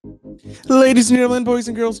Ladies and gentlemen, boys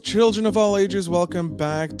and girls, children of all ages, welcome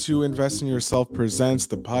back to Invest in Yourself Presents,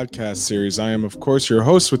 the podcast series. I am, of course, your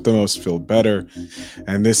host with the most, Phil Better.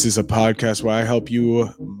 And this is a podcast where I help you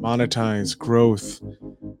monetize growth,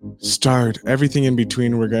 start everything in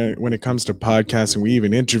between. When it comes to podcasting, we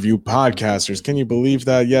even interview podcasters. Can you believe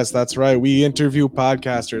that? Yes, that's right. We interview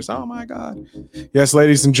podcasters. Oh my God. Yes,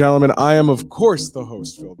 ladies and gentlemen, I am, of course, the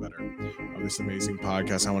host, Phil Better, of this amazing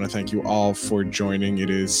podcast. I want to thank you all for joining. It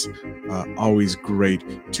is always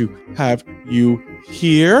great to have you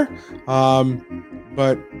here.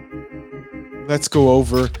 But let's go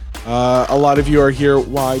over. A lot of you are here.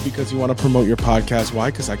 Why? Because you want to promote your podcast. Why?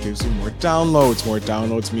 Because that gives you more downloads. More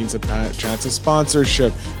downloads means a chance of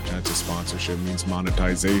sponsorship. Chance of sponsorship means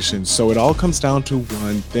monetization. So it all comes down to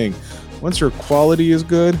one thing. Once your quality is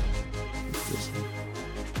good,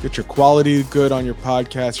 get your quality good on your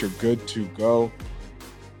podcast, you're good to go.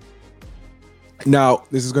 Now,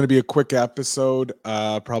 this is going to be a quick episode,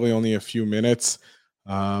 probably only a few minutes.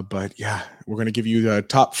 But yeah, we're going to give you the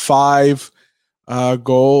top five top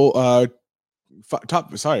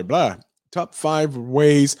five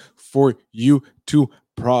ways for you to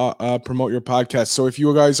promote your podcast. So if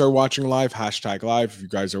you guys are watching live, hashtag live. If you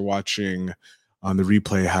guys are watching on the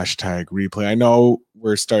replay, hashtag replay. I know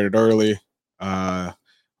we're started early. I'll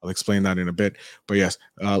explain that in a bit. But yes,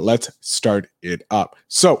 let's start it up.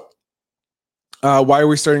 So why are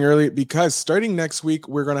we starting early? Because starting next week,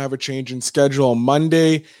 we're going to have a change in schedule.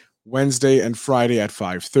 Monday, Wednesday, and Friday at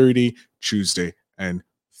 5:30. Tuesday and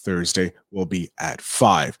Thursday will be at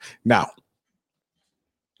 5. Now,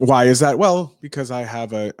 why is that? Well, because I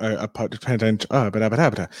have I have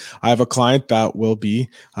a client that will be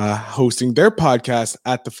hosting their podcast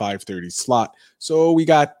at the 5:30 slot. So we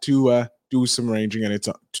got to do some arranging, and it's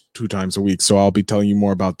 2 times a week. So I'll be telling you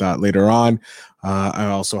more about that later on. I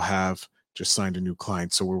also have just signed a new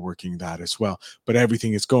client, so we're working that as well. But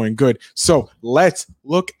everything is going good. So let's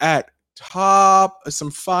look at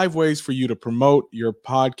some 5 ways for you to promote your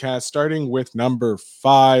podcast, starting with number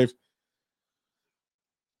 5,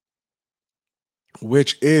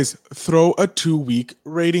 which is throw a 2-week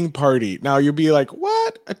rating party. Now you'll be like,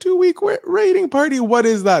 what? A 2-week rating party? What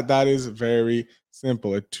is that? That is very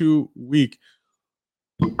simple. A 2-week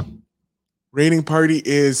rating party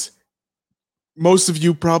is, most of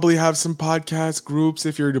you probably have some podcast groups.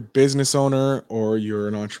 If you're a business owner or you're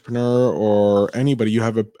an entrepreneur or anybody, you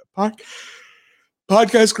have a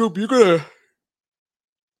podcast group, you're going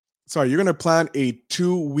to plan a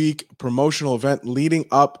 2-week promotional event leading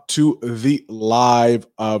up to the live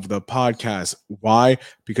of the podcast. Why?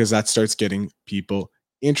 Because that starts getting people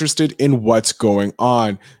interested in what's going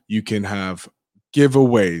on. You can have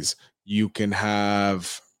giveaways. You can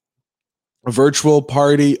have a virtual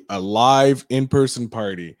party, a live in-person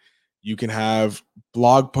party. You can have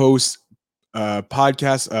blog posts, blog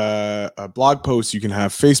posts. You can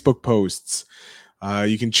have Facebook posts.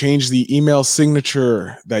 You can change the email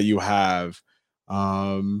signature that you have.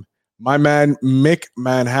 My man, Mick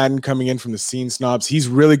Manhattan, coming in from the Scene Snobs. He's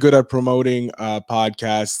really good at promoting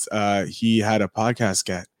podcasts. He had a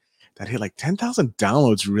podcast that hit like 10,000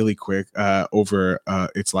 downloads really quick over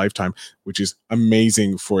its lifetime, which is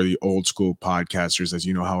amazing for the old school podcasters, as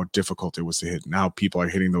you know how difficult it was to hit. Now people are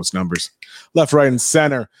hitting those numbers left, right, and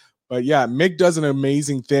center. But yeah, Mick does an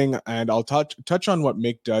amazing thing, and I'll touch on what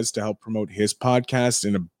Mick does to help promote his podcast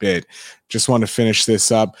in a bit. Just want to finish this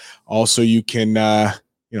up. Also, you can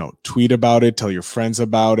tweet about it, tell your friends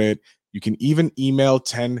about it. You can even email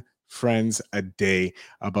 10 friends a day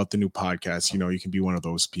about the new podcast. You can be one of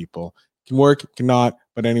those people. It can work, it cannot.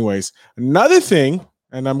 But anyways, another thing,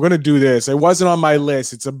 and I'm going to do this. It wasn't on my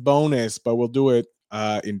list. It's a bonus, but we'll do it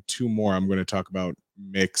in 2 more. I'm going to talk about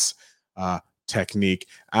Mick's technique.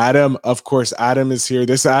 Adam, of course, Adam is here.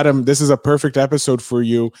 This is a perfect episode for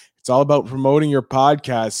you. It's all about promoting your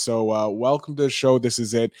podcast. So welcome to the show. This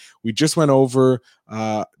is it. We just went over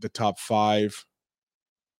the top 5.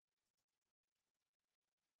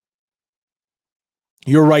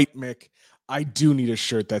 You're right, Mick. I do need a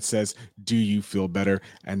shirt that says, "Do you feel better?"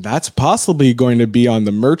 And that's possibly going to be on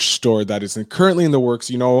the merch store that is currently in the works.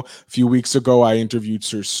 A few weeks ago, I interviewed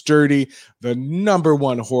Sir Sturdy, the number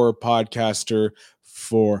 1 horror podcaster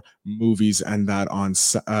for movies, and that on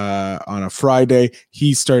a Friday,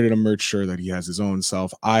 he started a merch store that he has his own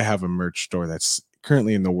self. I have a merch store that's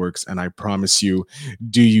currently in the works, and I promise you,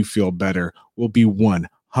 "Do you feel better?" will be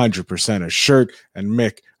 100% a shirt. And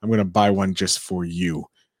Mick, I'm going to buy one just for you.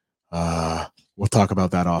 We'll talk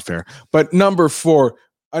about that off air. But number 4,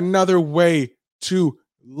 another way to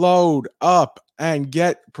load up and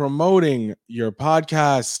get promoting your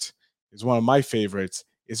podcast is one of my favorites.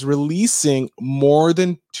 is releasing more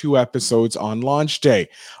than 2 episodes on launch day.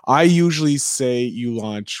 I usually say you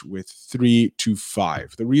launch with 3 to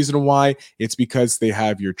 5. The reason why, it's because they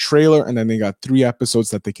have your trailer and then they got 3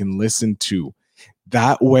 episodes that they can listen to.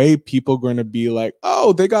 That way, people are going to be like,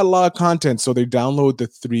 oh, they got a lot of content. So they download the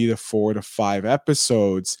 3 to 4 to 5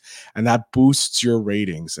 episodes, and that boosts your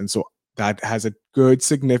ratings. And so that has a good,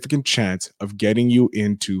 significant chance of getting you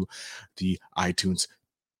into the iTunes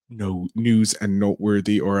news and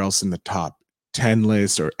noteworthy, or else in the top 10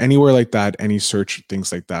 list or anywhere like that, any search,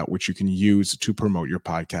 things like that, which you can use to promote your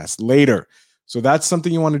podcast later. So that's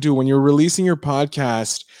something you want to do when you're releasing your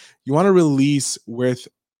podcast. You want to release with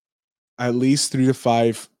at least 3 to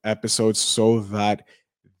 5 episodes so that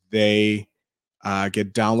they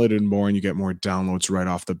get downloaded more and you get more downloads right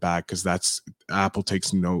off the bat, because that's Apple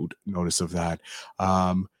takes notice of that.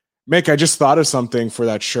 Mick, I just thought of something for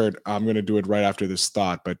that shirt. I'm going to do it right after this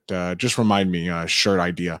thought, but just remind me, shirt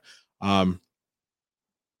idea. You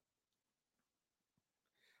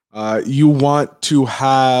want to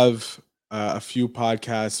have a few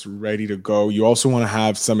podcasts ready to go. You also want to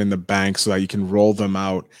have some in the bank so that you can roll them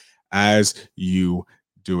out as you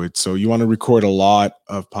do it. So you want to record a lot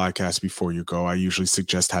of podcasts before you go. I usually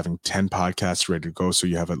suggest having 10 podcasts ready to go, so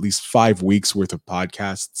you have at least 5 weeks worth of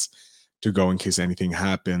podcasts to go in case anything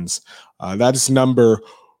happens. That is number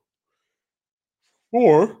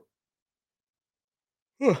 4.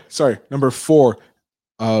 Number 4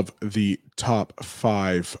 of the top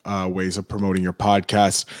 5 ways of promoting your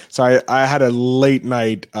podcast. So I had a late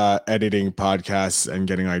night editing podcasts and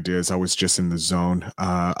getting ideas. I was just in the zone,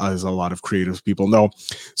 as a lot of creative people know.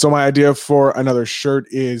 So my idea for another shirt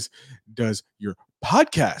is, does your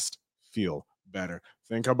podcast feel better?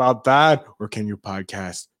 Think about that. Or can your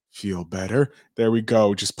podcast feel better? There we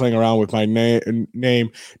go. Just playing around with my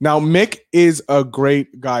name. Now, Mick is a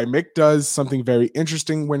great guy. Mick does something very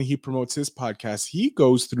interesting when he promotes his podcast. He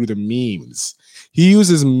goes through the memes. He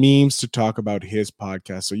uses memes to talk about his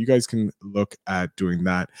podcast. So you guys can look at doing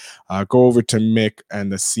that. Go over to Mick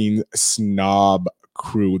and the Scene Snob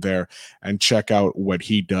crew there and check out what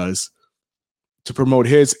he does to promote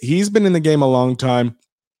his. He's been in the game a long time.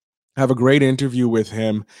 I have a great interview with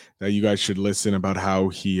him that you guys should listen about how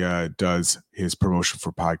he does his promotion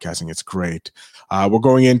for podcasting. It's great. We're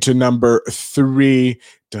going into number 3.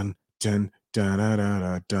 Dun, dun, dun, dun,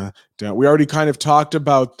 dun, dun, dun. We already kind of talked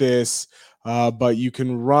about this, but you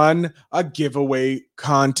can run a giveaway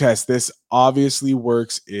contest. This obviously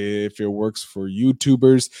works if it works for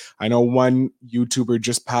YouTubers. I know one YouTuber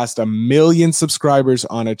just passed 1 million subscribers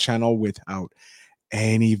on a channel without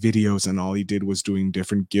any videos, and all he did was doing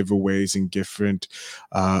different giveaways and different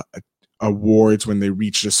awards when they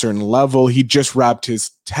reached a certain level. He just wrapped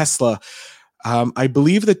his Tesla. I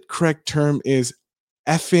believe the correct term is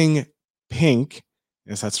effing pink.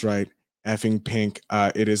 Yes, that's right. Effing pink.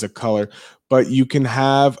 It is a color, but you can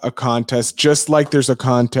have a contest just like there's a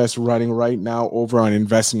contest running right now over on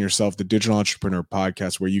Invest in Yourself, the Digital Entrepreneur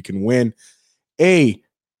Podcast, where you can win a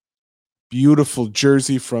beautiful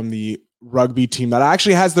jersey from the rugby team that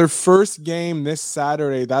actually has their first game this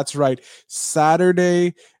Saturday. That's right,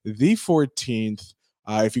 Saturday the 14th.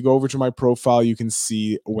 If you go over to my profile, you can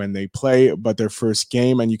see when they play, but their first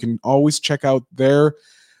game, and you can always check out their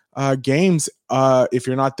games if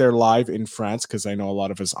you're not there live in France, because I know a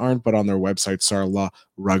lot of us aren't, but on their website,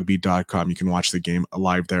 sarlarugby.com, you can watch the game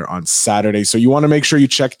live there on Saturday. So you want to make sure you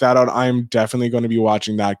check that out. I'm definitely going to be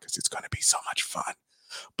watching that because it's going to be so much fun.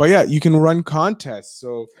 But yeah, you can run contests.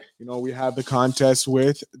 So, we have the contest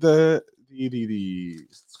with the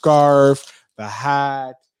scarf, the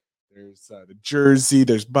hat, there's the jersey,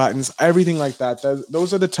 there's buttons, everything like that.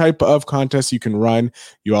 Those are the type of contests you can run.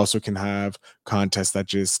 You also can have contests that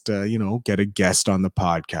just, get a guest on the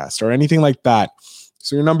podcast or anything like that.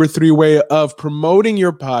 So your number 3 way of promoting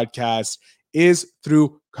your podcast is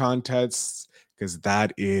through contests, because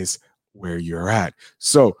that is where you're at.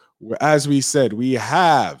 So as we said, we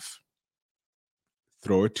have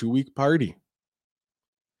throw a 2-week party,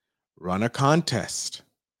 run a contest,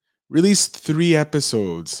 release 3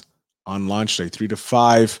 episodes on launch day, 3 to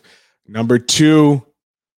 5. Number 2,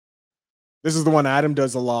 this is the one Adam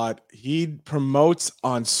does a lot. He promotes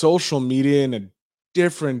on social media in a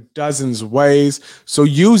different dozens ways. So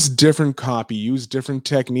use different copy, use different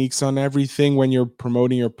techniques on everything when you're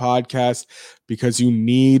promoting your podcast, because you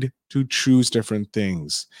need to choose different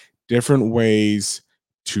things, different ways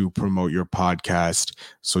to promote your podcast.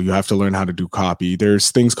 So you have to learn how to do copy.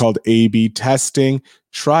 There's things called A/B testing.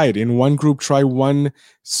 Try it in one group. Try one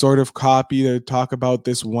sort of copy to talk about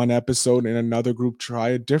this one episode. In another group, try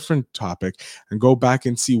a different topic and go back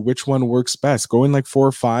and see which one works best. Go in like 4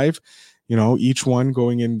 or 5. each one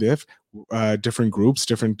going in different groups,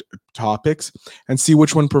 different topics, and see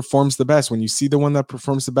which one performs the best. When you see the one that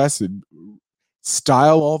performs the best,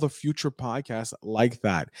 style all the future podcasts like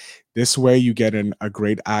that. This way you get a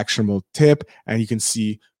great actionable tip, and you can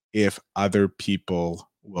see if other people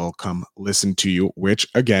will come listen to you, which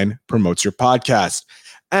again promotes your podcast.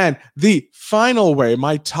 And the final way,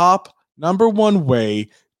 my top number one way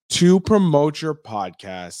to promote your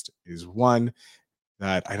podcast is one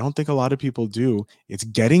that I don't think a lot of people do. It's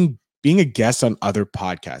being a guest on other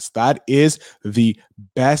podcasts. That is the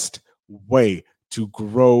best way to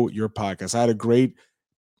grow your podcast. I had a great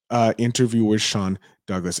interview with Sean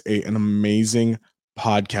Douglas, an amazing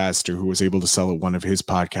podcaster who was able to sell one of his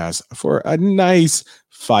podcasts for a nice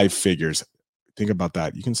 5 figures. Think about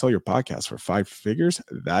that. You can sell your podcast for 5 figures.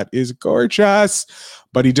 That is gorgeous.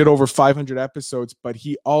 But he did over 500 episodes, but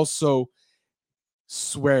he also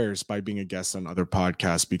swears by being a guest on other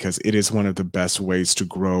podcasts because it is one of the best ways to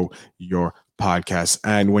grow your podcast.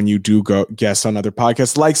 And when you do go guest on other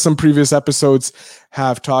podcasts, like some previous episodes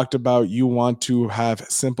have talked about, you want to have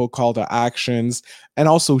simple call to actions and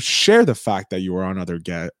also share the fact that you are on another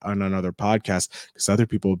podcast, because other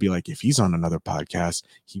people will be like, if he's on another podcast,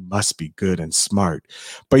 he must be good and smart.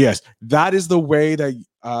 But yes, that is the way that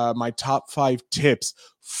my top 5 tips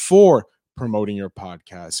for promoting your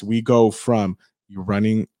podcast. We go from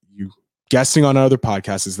you guesting on other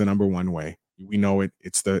podcasts is the number one way. We know it.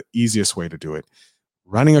 It's the easiest way to do it.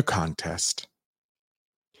 Running a contest,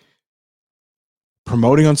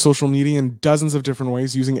 promoting on social media in dozens of different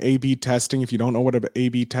ways, using A/B testing. If you don't know what an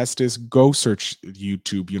A/B test is, go search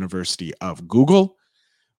YouTube University of Google.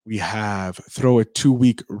 We have throw a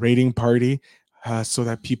 2-week rating party so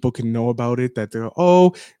that people can know about it, that they're,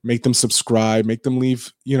 make them subscribe, make them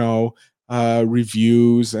leave,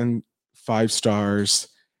 reviews and 5 stars.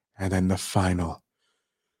 And then the final.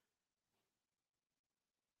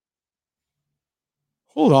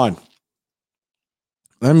 Hold on.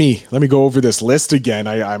 Let me go over this list again.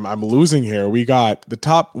 I'm losing here. We got the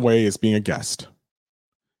top way is being a guest.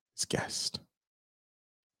 It's guest.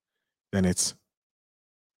 Then it's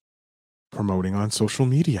promoting on social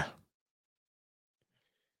media.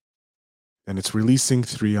 Then it's releasing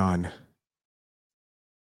 3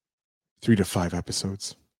 to 5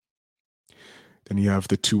 episodes. Then you have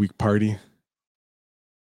the 2-week party.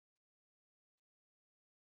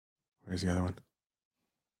 Where's the other one?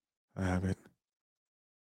 I have it.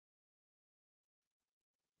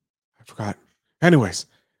 I forgot. Anyways,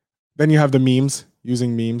 then you have the memes,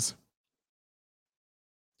 using memes.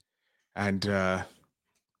 And just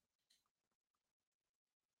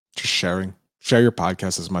sharing. Share your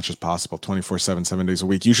podcast as much as possible, 24/7, 7 days a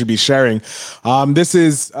week. You should be sharing. This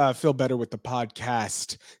is Feel Better with the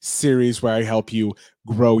Podcast series, where I help you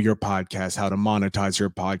grow your podcast, how to monetize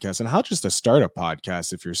your podcast, and how just to start a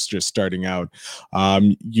podcast if you're just starting out.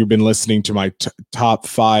 You've been listening to my top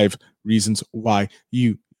 5 reasons why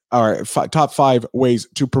you are top 5 ways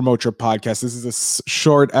to promote your podcast. This is a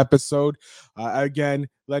short episode. Again,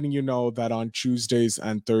 letting you know that on Tuesdays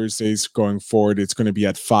and Thursdays going forward, it's going to be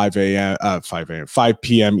at 5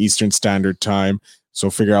 p.m. Eastern Standard Time. So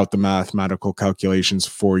figure out the mathematical calculations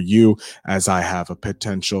for you, as I have a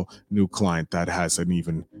potential new client that has an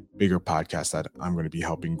even bigger podcast that I'm going to be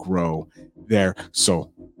helping grow there.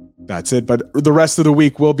 So that's it. But the rest of the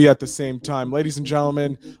week will be at the same time. Ladies and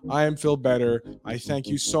gentlemen, I am Feel Better. I thank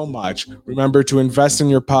you so much. Remember to invest in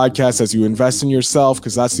your podcast as you invest in yourself,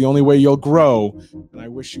 because that's the only way you'll grow. And I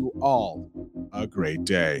wish you all a great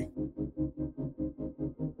day.